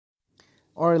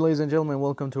Alright, ladies and gentlemen,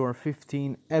 welcome to our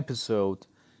 15th episode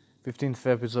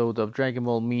of Dragon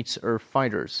Ball meets Earth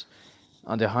Fighters.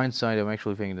 On the hindsight, I'm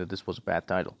actually thinking that this was a bad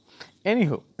title.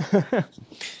 Anywho,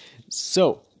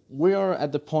 so we are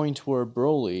at the point where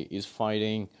Broly is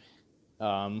fighting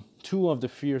two of the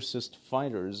fiercest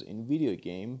fighters in video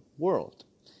game world.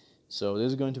 So this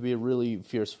is going to be a really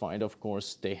fierce fight. Of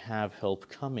course, they have help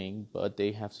coming, but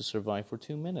they have to survive for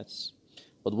 2 minutes.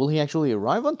 But will he actually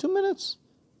arrive on 2 minutes?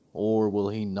 Or will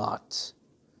he not?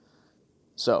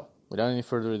 So, without any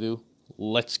further ado,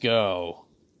 let's go.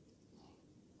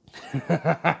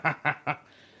 I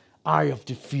have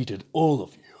defeated all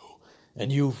of you,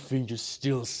 and you think you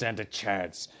still stand a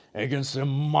chance against the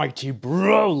mighty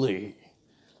Broly.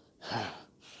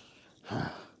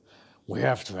 We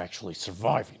have to actually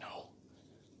survive, you know.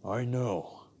 I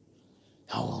know.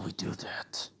 How will we do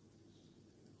that?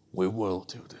 We will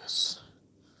do this.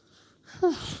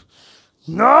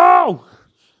 No!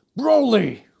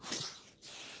 Broly!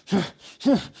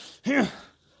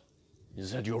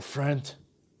 Is that your friend?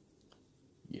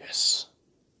 Yes.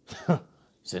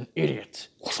 He's an idiot.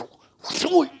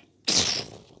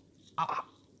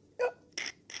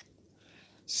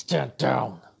 Stand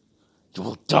down. You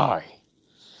will die.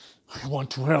 I want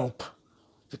to help.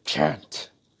 You can't.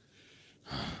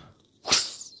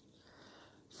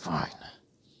 Fine.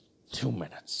 2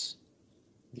 minutes.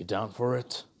 You down for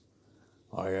it?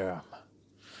 I am.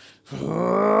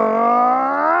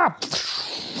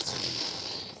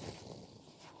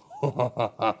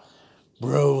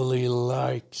 Broly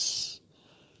likes.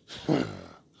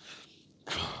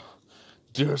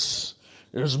 This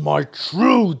is my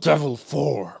true devil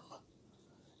form.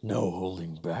 No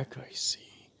holding back, I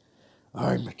see.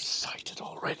 I'm excited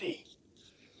already.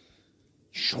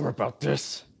 Sure about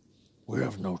this? We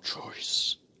have no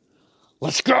choice.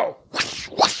 Let's go!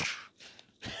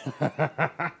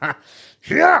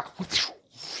 Yeah!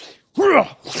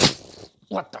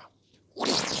 What the?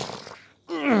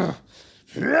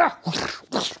 Yeah!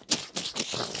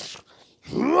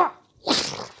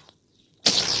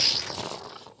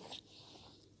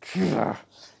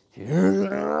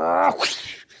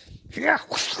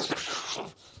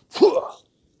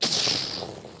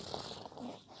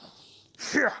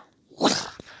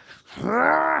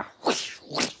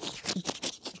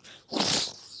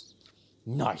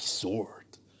 Nice sword.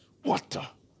 What the? You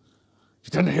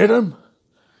didn't hit him?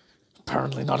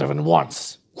 Apparently not even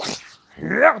once.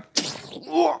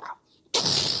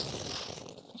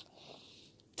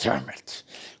 Damn it.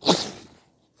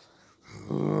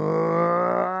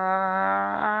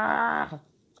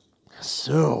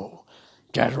 So,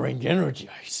 gathering energy,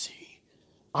 I see.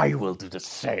 I will do the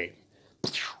same.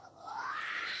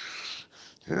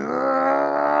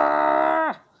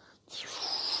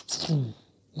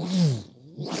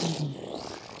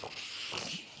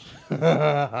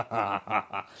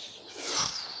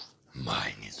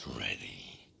 Mine is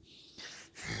ready.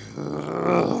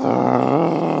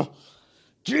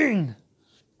 Jin,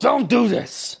 don't do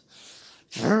this.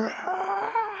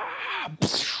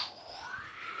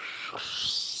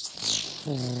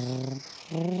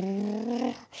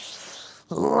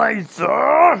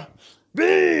 Laser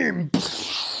beam.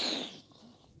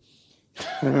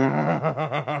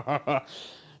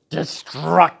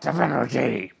 Destructive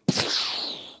energy.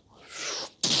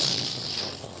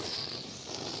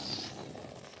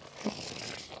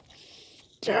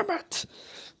 Damn it.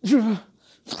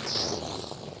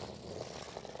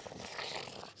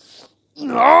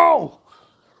 No.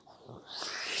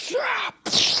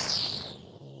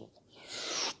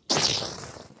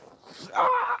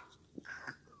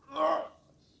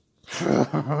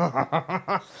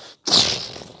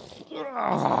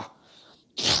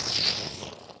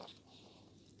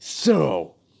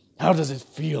 So, how does it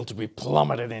feel to be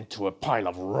plummeted into a pile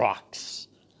of rocks?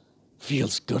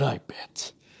 Feels good, I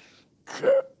bet.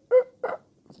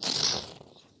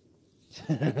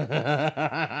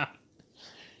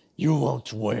 You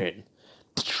won't win.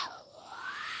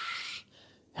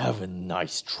 Have a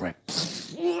nice trip.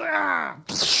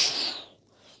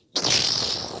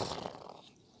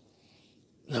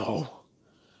 No,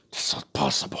 that's not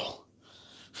possible.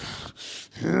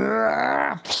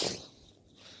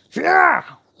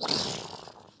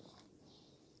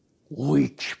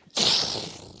 Weak.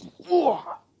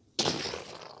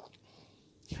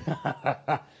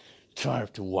 Time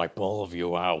to wipe all of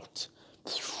you out.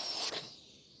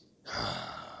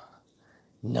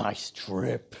 Nice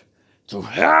trip to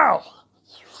hell.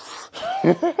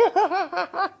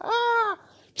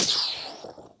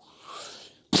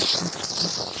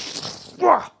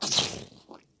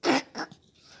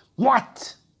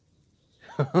 What?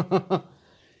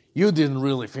 You didn't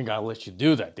really think I'd let you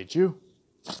do that, did you?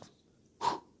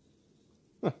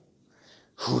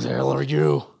 Who the hell are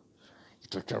you? You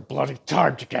took your bloody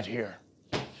time to get here.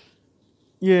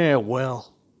 Yeah,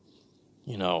 well,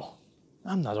 You know,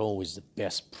 I'm not always the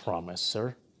best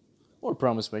promiser. or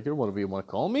promise maker, whatever you want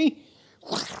to call me.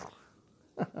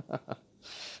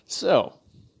 So,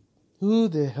 who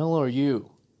the hell are you?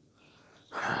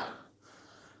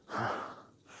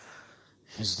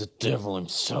 He's the devil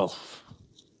himself.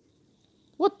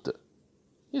 What the?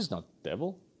 He's not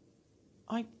devil.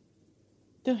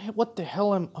 What the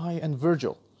hell am I and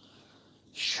Virgil?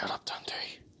 Shut up, Dante.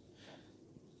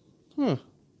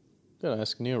 Gotta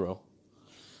ask Nero.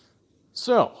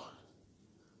 So,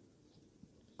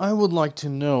 I would like to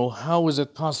know how is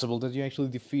it possible that you actually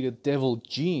defeated Devil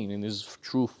Gene in his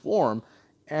true form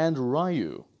and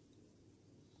Ryu?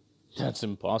 That's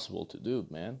impossible to do,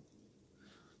 man.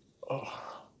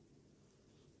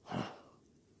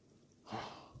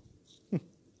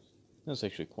 That's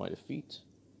actually quite a feat.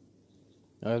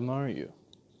 I admire you.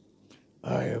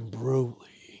 I am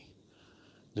Broly,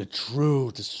 the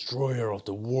true destroyer of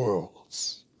the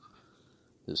worlds.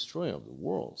 Destroyer of the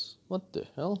Worlds. What the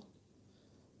hell?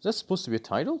 Is that supposed to be a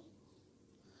title?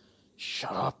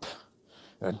 Shut up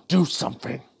and do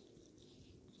something.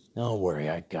 Don't worry,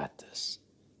 I got this.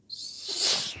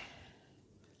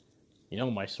 You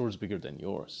know, my sword's bigger than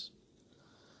yours.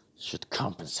 Should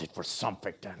compensate for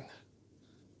something then.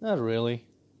 Not really.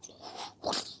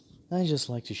 I just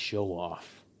like to show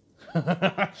off.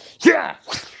 Yeah!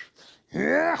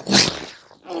 Yeah!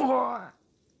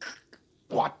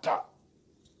 What the?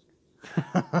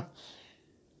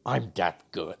 I'm that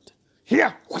good.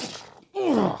 Yeah!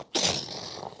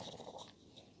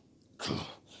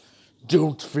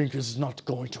 Don't think he's not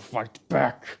going to fight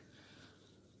back.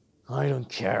 I don't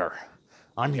care.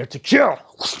 I'm here to kill.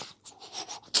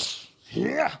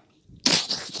 Yeah!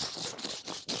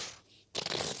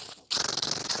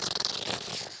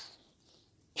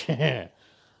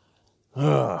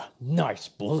 Nice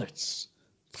bullets.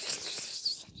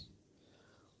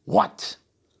 What?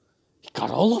 He got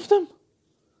all of them?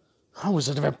 How is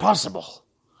it even possible?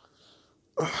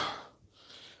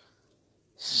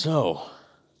 So,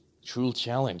 true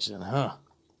challenge then, huh?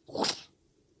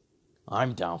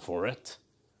 I'm down for it.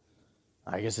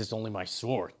 I guess it's only my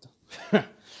sword.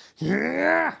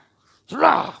 Yeah!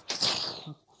 Yeah!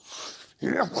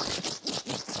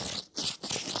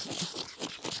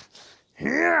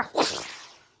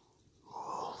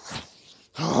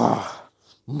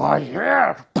 My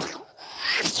hair!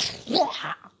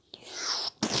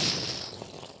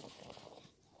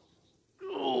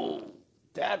 Oh,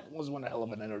 that was one hell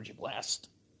of an energy blast.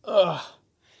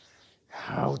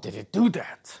 How did it do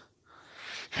that?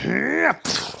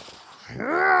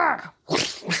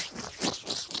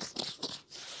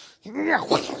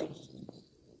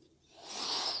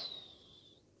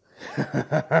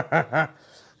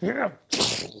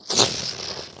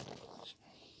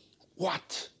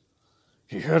 What?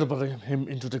 He headbutted him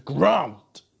into the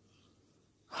ground.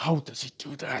 How does he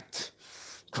do that?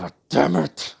 God damn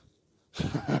it!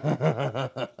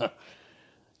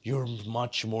 You're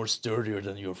much more sturdier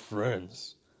than your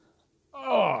friends.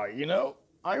 Oh, you know,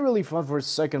 I really thought for a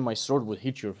second my sword would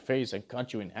hit your face and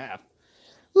cut you in half.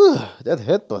 That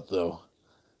headbutt, though.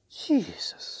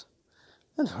 Jesus.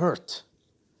 That hurt.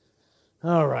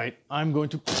 Alright, I'm going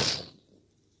to...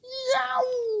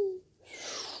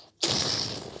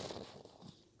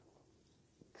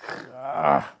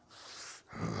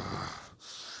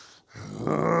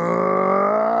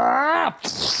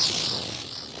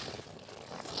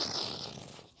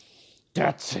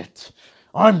 That's it.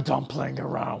 I'm done playing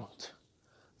around.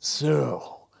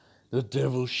 So, the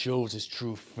devil shows his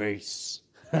true face.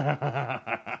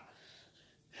 I'm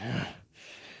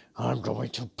going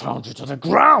to pound you to the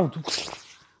ground.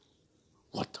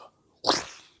 What the?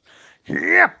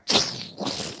 Yep.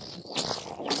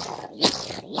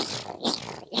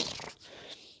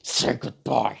 Say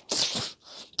goodbye.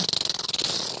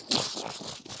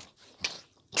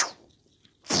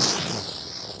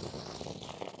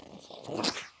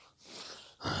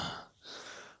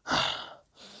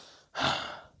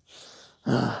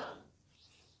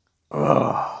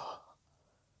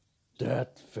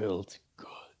 That felt good.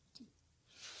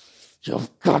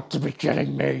 You've got to be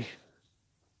kidding me.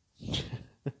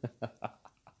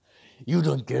 You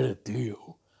don't get it, do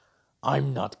you?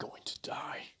 I'm not going to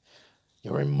die.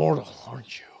 You're immortal,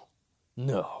 aren't you?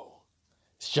 No.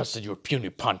 It's just that your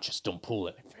puny punches don't pull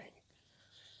anything.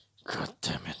 God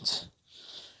damn it.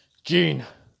 Gene,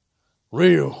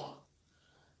 Ryu,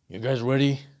 you guys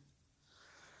ready?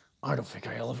 I don't think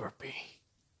I'll ever be.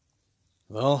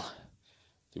 Well,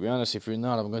 To be honest, if you're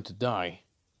not, I'm going to die.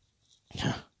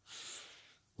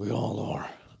 We all are.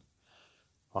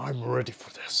 I'm ready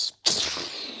for this.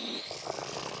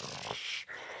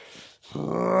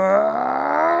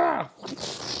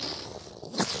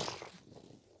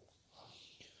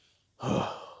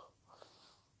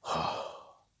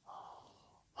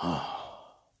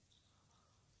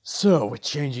 So, we're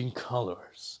changing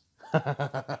colors.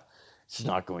 It's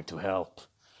not going to help.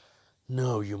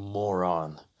 No, you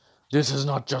moron. This is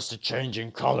not just a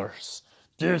changing colors.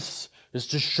 This is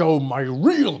to show my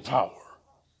real power.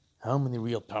 How many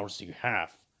real powers do you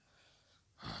have?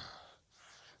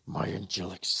 My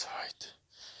angelic side.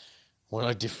 When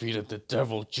I defeated the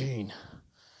devil Gene,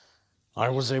 I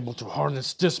was able to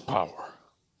harness this power.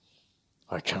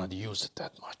 I cannot use it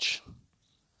that much.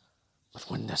 But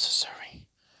when necessary,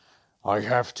 I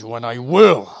have to and I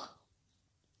will.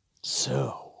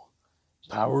 So,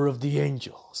 power of the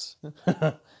angels.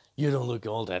 You don't look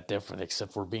all that different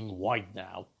except for being white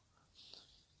now.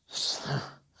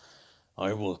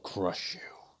 I will crush you.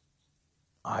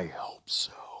 I hope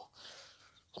so.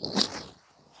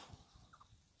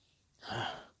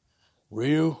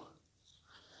 Ryu?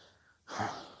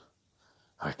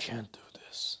 I can't do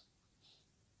this.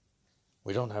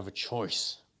 We don't have a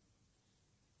choice.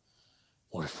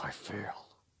 What if I fail?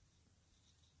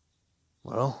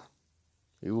 Well,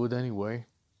 you would anyway.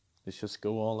 Let's just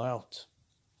go all out.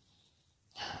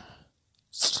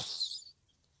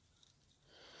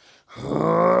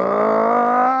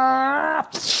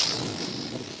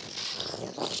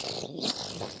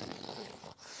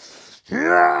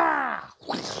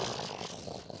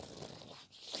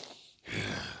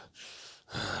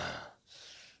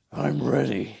 I'm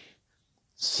ready.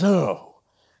 So,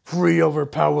 3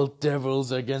 overpowered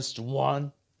devils against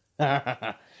 1?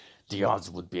 The odds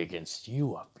would be against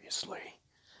you, obviously.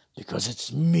 Because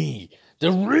it's me,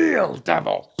 the real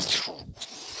devil.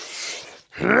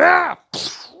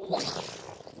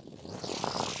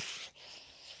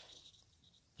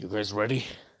 You guys ready?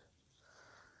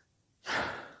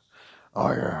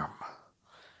 I am.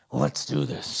 Let's do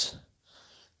this.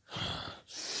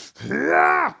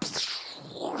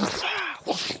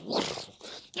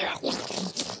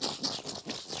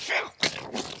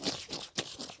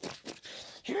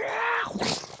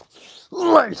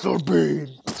 Laser beam.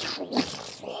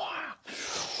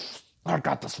 I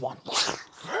got this one.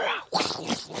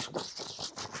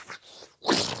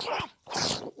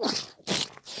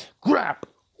 Grab.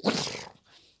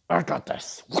 I got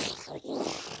this.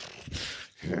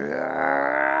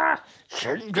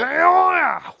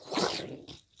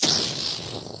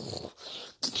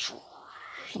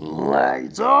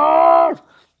 Laser.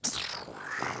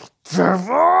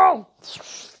 Devil.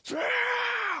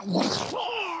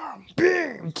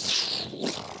 Beam.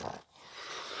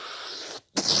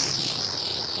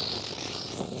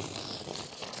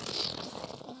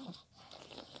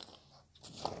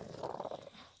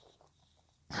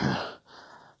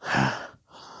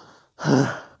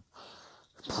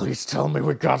 Please tell me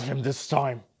we got him this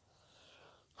time.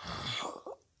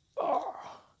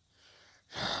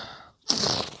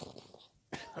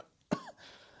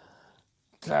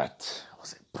 That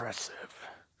was impressive.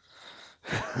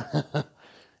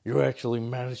 You actually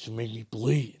managed to make me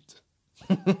bleed.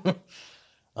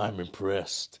 I'm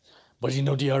impressed. But you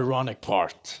know the ironic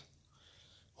part?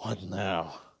 What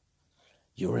now?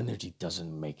 Your energy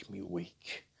doesn't make me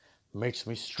weak. It makes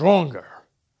me stronger.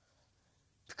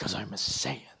 Because I'm a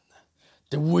Saiyan.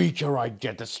 The weaker I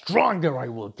get, the stronger I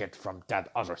will get from that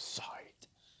other side.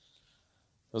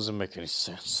 Doesn't make any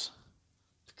sense.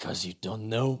 Because you don't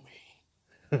know me.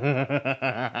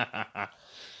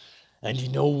 And you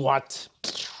know what?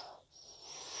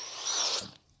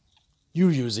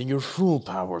 You're using your full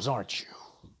powers, aren't you?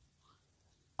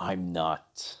 I'm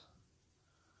not.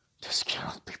 This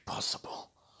cannot be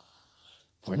possible.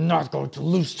 We're not going to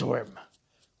lose to him.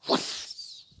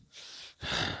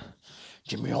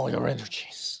 Give me all your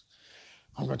energies.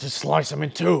 I'm going to slice him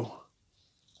in two.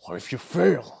 What if you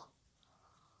fail?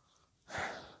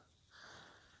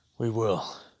 We will,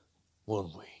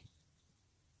 won't we?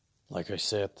 Like I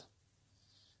said,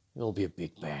 it'll be a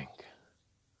big bang.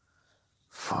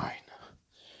 Fine.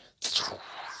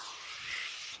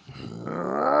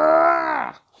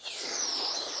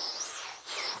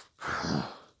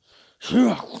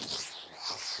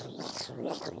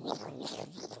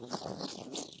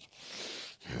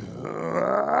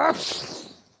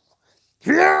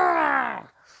 Yeah!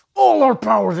 All our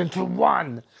powers into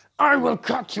one. I will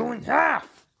cut you in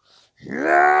half.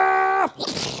 Yeah!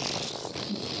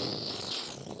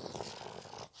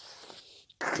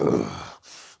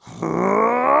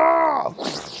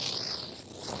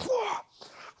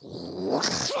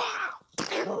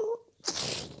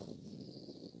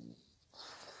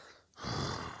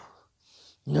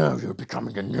 Now you're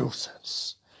becoming a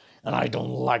nuisance, and I don't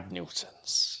like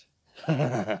nuisance.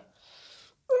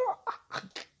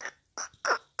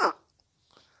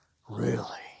 Really?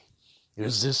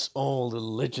 Is this all the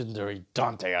legendary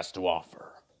Dante has to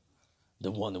offer?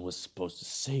 The one who was supposed to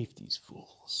save these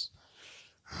fools?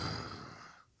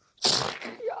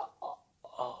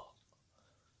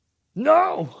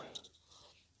 No!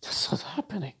 That's not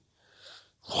happening.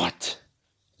 What?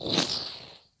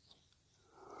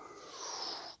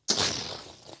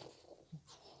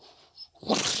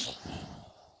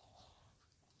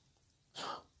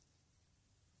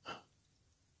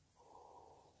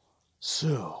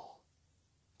 So,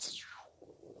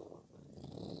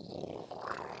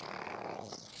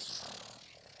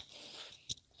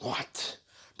 what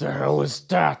the hell is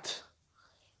that?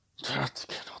 That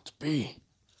cannot be.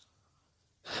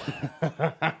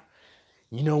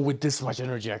 You know, with this much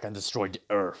energy, I can destroy the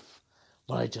Earth.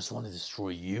 But I just want to destroy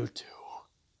you two.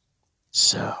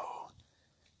 So,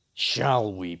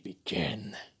 shall we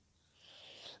begin?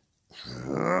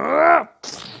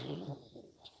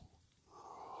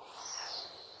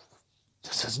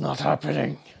 This is not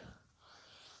happening.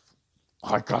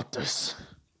 I got this.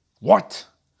 What?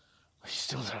 I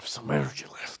still have some energy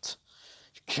left.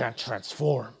 You can't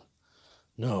transform.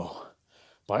 No.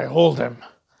 But I hold him.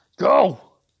 Go!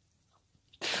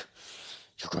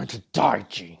 You're going to die,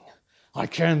 Gene. I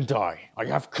can die. I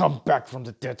have come back from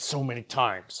the dead so many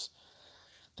times.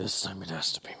 This time it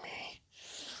has to be me.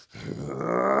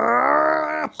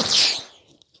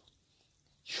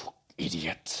 You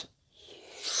idiot.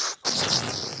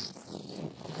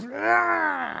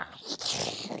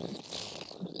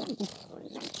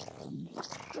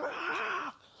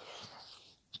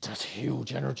 That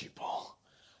huge energy ball.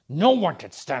 No one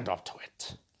can stand up to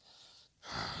it.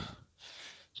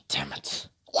 Damn it.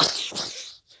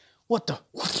 What the?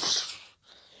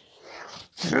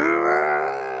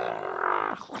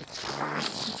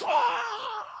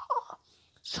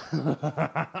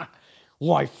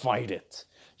 Why fight it?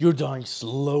 You're dying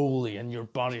slowly and your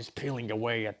body's peeling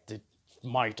away at the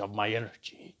might of my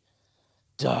energy.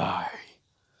 Die.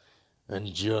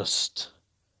 And just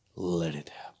let it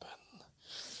happen.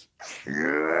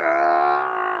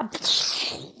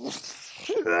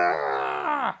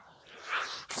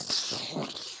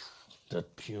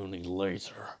 That puny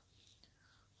laser.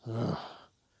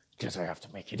 Guess I have to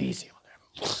make it easy on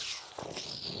him.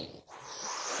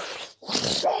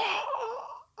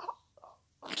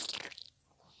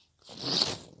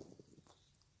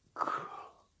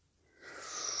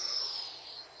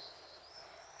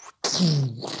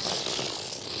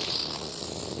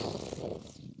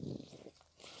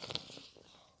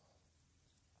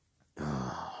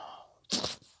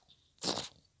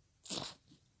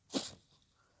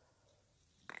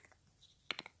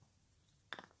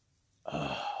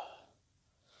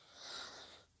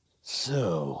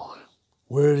 So,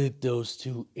 where did those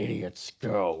two idiots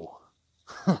go?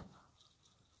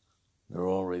 They're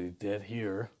already dead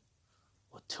here,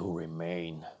 but two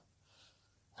remain.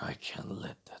 I can't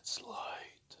let that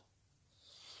slide.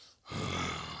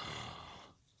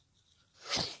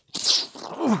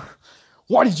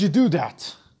 Why did you do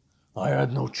that? I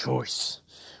had no choice.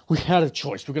 We had a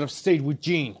choice. We could have stayed with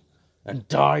Jean and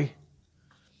die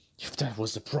if that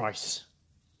was the price.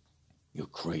 You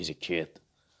crazy kid.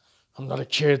 I'm not a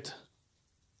kid.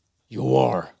 You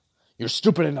are. You're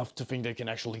stupid enough to think they can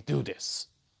actually do this.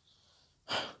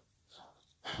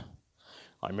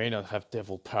 I may not have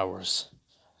devil powers,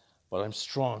 but I'm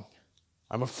strong.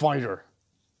 I'm a fighter.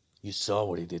 You saw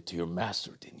what he did to your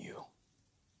master, didn't you?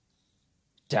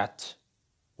 That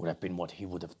would have been what he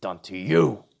would have done to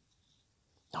you.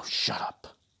 Now shut up.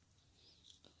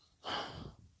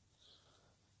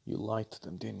 You lied to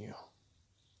them, didn't you?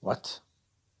 What?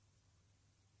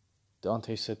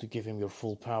 Dante said to give him your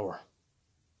full power.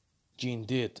 Jean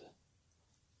did.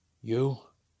 You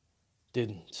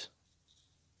didn't.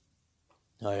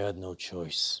 I had no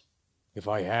choice. If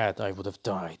I had, I would have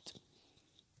died.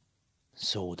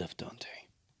 So would have Dante.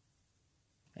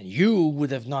 And you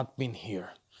would have not been here.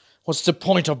 What's the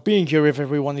point of being here if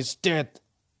everyone is dead?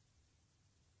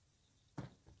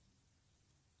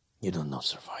 You don't know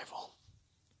survival.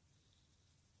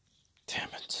 Damn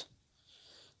it.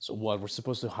 So what, we're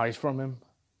supposed to hide from him?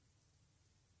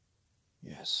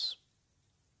 Yes.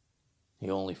 The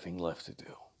only thing left to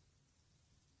do.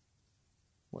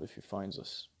 What if he finds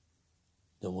us?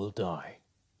 Then we'll die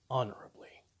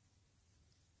honorably.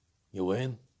 You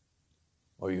in?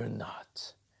 Or you're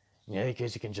not. In any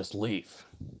case, you can just leave.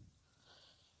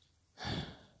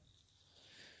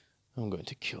 I'm going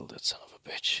to kill that son of a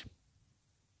bitch.